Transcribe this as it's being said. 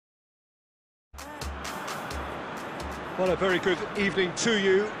Well, a very good evening to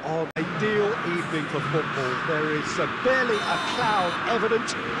you on an ideal evening for football. There is barely a cloud evident.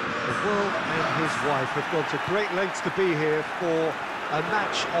 The world and his wife have gone to great lengths to be here for a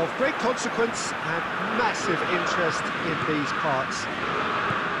match of great consequence and massive interest in these parts.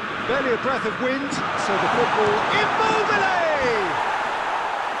 Barely a breath of wind, so the football, Immobile!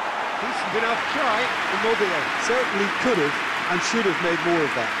 Decent enough try, Immobile. Certainly could have and should have made more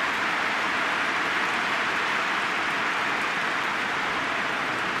of that.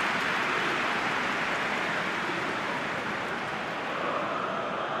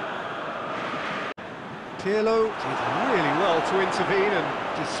 Pirlo did really well to intervene and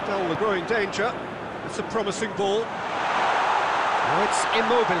dispel the growing danger. It's a promising ball. Now it's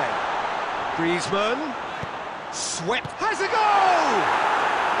Immobile. Griezmann. Swept. Has a goal!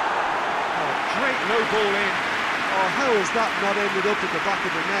 Oh, great low ball in. Oh, how has that not ended up at the back of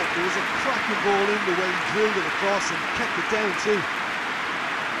the net? There was a cracking ball in the way he drilled it across and kept it down too.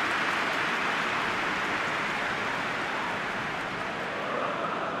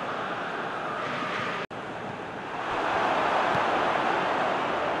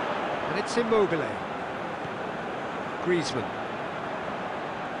 And it's Immobile. Griezmann.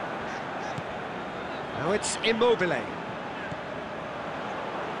 Now it's Immobile.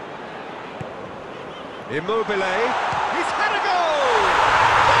 Immobile. He's had a goal!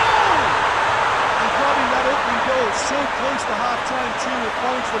 Goal! And grabbing that opening goal so close to half-time too, it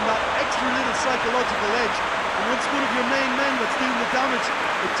finds them that extra little psychological edge. And once one of your main men that's doing the damage,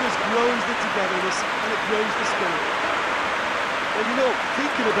 it just grows the togetherness and it grows the spirit. Well, you know,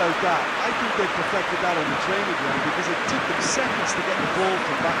 thinking about that, I think they perfected that on the training ground because it took them seconds to get the ball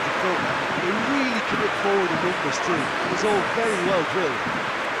from back to front. They really commit forward in numbers too. It was all very well drilled.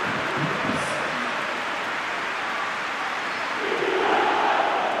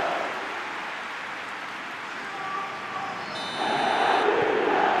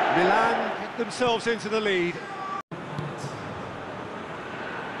 Milan get themselves into the lead.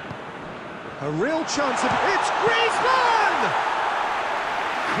 A real chance of... It's Griezmann!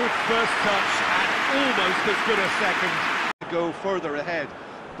 Good first touch and almost as good a second. Go further ahead,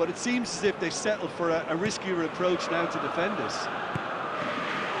 but it seems as if they settled for a riskier approach now to defend us.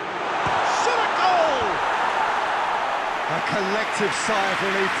 Shot a goal! A collective sigh of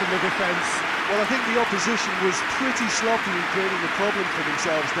relief from the defence. Well, I think the opposition was pretty sloppy in creating a problem for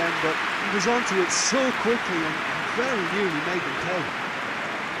themselves then, but he was onto it so quickly and very nearly made them pay.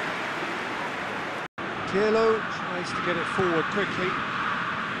 Pirlo tries to get it forward quickly.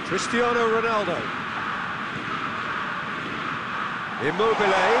 Cristiano Ronaldo.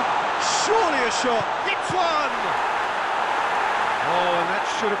 Immobile. Surely a shot. Hits one! Oh, and that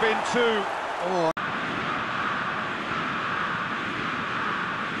should have been two. Oh.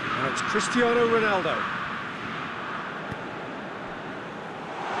 Now it's Cristiano Ronaldo.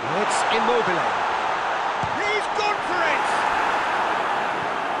 Now it's Immobile. He's gone for it!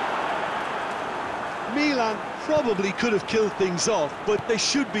 Milan probably could have killed things off, but they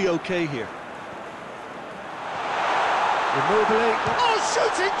should be okay here. Immobile. Oh,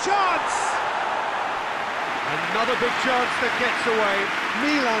 shooting chance! Another big chance that gets away.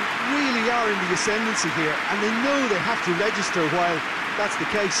 Milan really are in the ascendancy here, and they know they have to register while that's the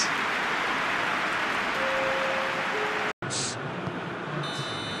case.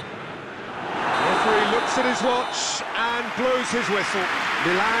 The referee looks at his watch and blows his whistle.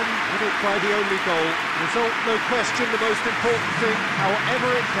 Milan win it by the only goal. Result, no question, the most important thing,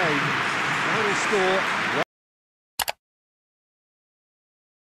 however it came. Final score.